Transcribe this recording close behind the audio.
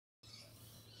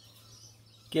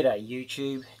G'day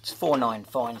YouTube, it's 49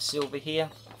 Fine Silver here,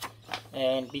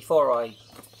 and before I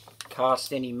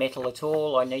cast any metal at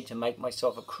all I need to make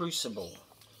myself a crucible.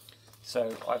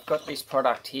 So I've got this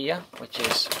product here which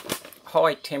is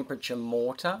high temperature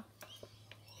mortar.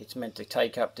 It's meant to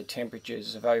take up to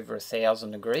temperatures of over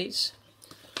 1000 degrees,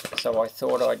 so I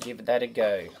thought I'd give that a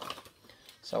go.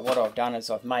 So what I've done is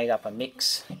I've made up a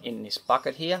mix in this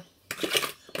bucket here.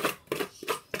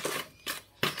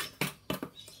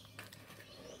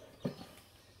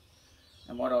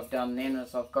 And what I've done then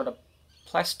is I've got a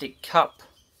plastic cup.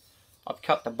 I've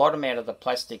cut the bottom out of the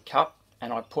plastic cup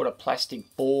and I put a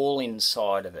plastic ball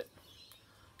inside of it.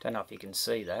 Don't know if you can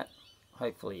see that.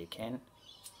 Hopefully you can.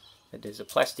 But there's a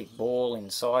plastic ball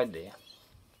inside there.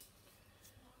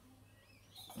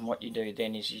 And what you do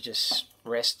then is you just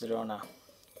rest it on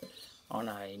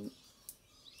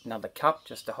another cup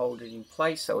just to hold it in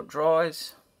place so it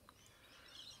dries.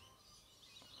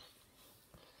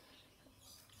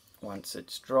 Once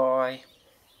it's dry,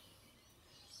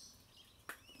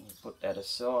 you put that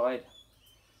aside,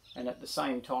 and at the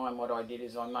same time what I did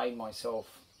is I made myself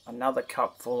another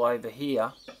cup full over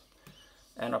here,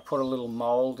 and I put a little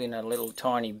mould in a little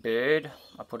tiny bird.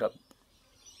 I put a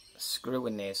screw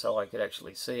in there so I could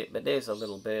actually see it, but there's a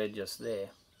little bird just there.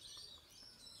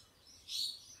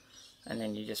 And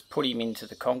then you just put him into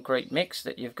the concrete mix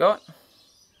that you've got,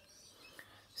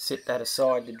 set that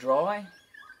aside to dry.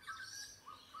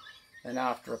 And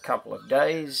after a couple of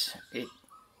days it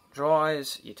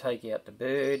dries, you take out the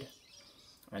bird,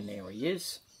 and there he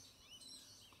is.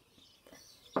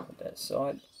 Put that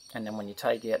aside, and then when you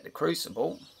take out the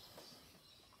crucible,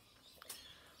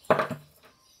 there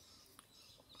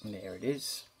it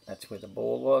is. That's where the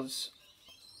ball was.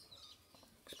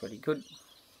 Looks pretty good.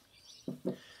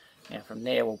 Now from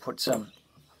there we'll put some,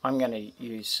 I'm going to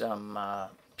use some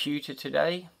pewter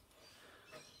today.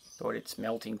 But its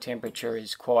melting temperature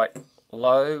is quite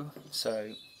low,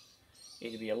 so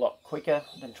it'll be a lot quicker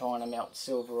than trying to melt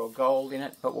silver or gold in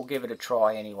it, but we'll give it a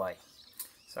try anyway.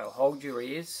 So hold your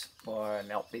ears while I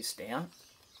melt this down.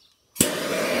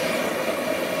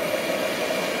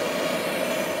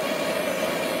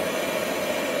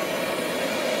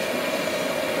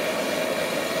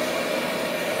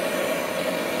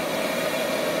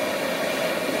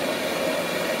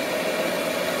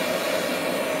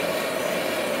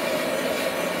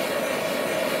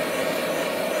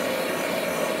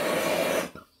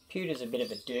 Pewter's a bit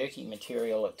of a dirty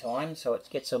material at times, so it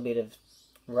gets a bit of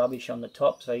rubbish on the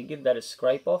top, so you give that a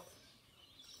scrape off.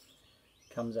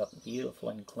 Comes up beautiful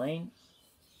and clean.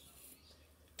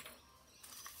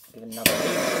 Give it another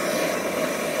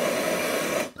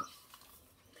hit.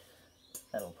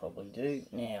 That'll probably do.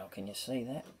 Now, can you see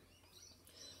that?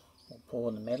 We'll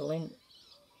pour the metal in.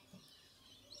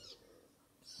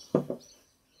 Just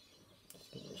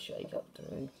give it a shake up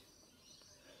through.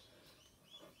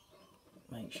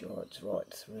 Make sure it's right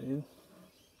through.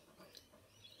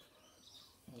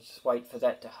 Just wait for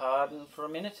that to harden for a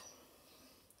minute.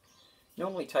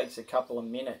 Normally takes a couple of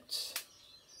minutes.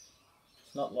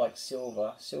 It's not like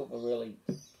silver. Silver really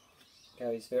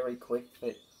goes very quick,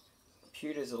 but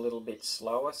pewter's a little bit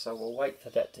slower, so we'll wait for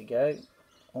that to go.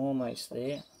 Almost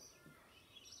there.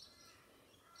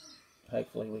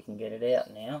 Hopefully we can get it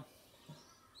out now.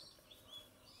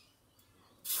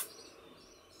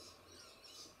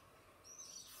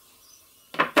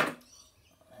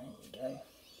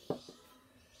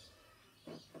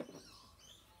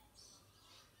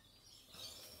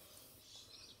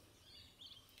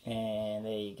 And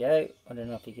there you go. I don't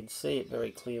know if you can see it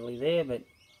very clearly there, but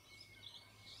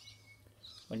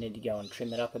we need to go and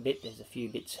trim it up a bit. There's a few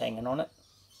bits hanging on it.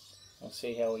 We'll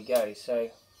see how we go.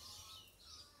 So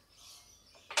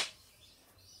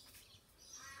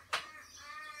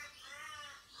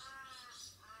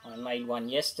I made one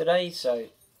yesterday, so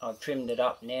I've trimmed it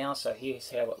up now, so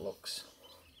here's how it looks.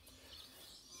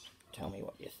 Tell me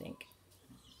what you think.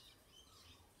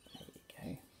 There you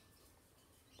go.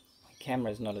 My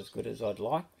camera's not as good as I'd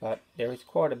like, but there is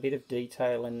quite a bit of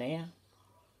detail in there.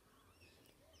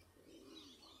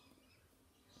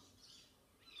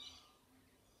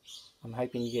 I'm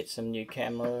hoping to get some new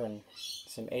camera and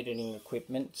some editing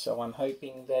equipment, so I'm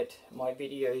hoping that my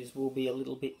videos will be a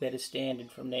little bit better standard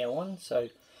from now on, so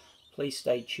please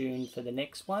stay tuned for the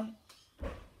next one,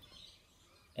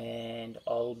 and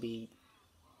I'll be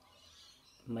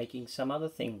making some other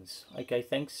things. Okay,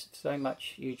 thanks so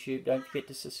much YouTube. Don't forget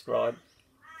to subscribe.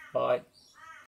 Bye.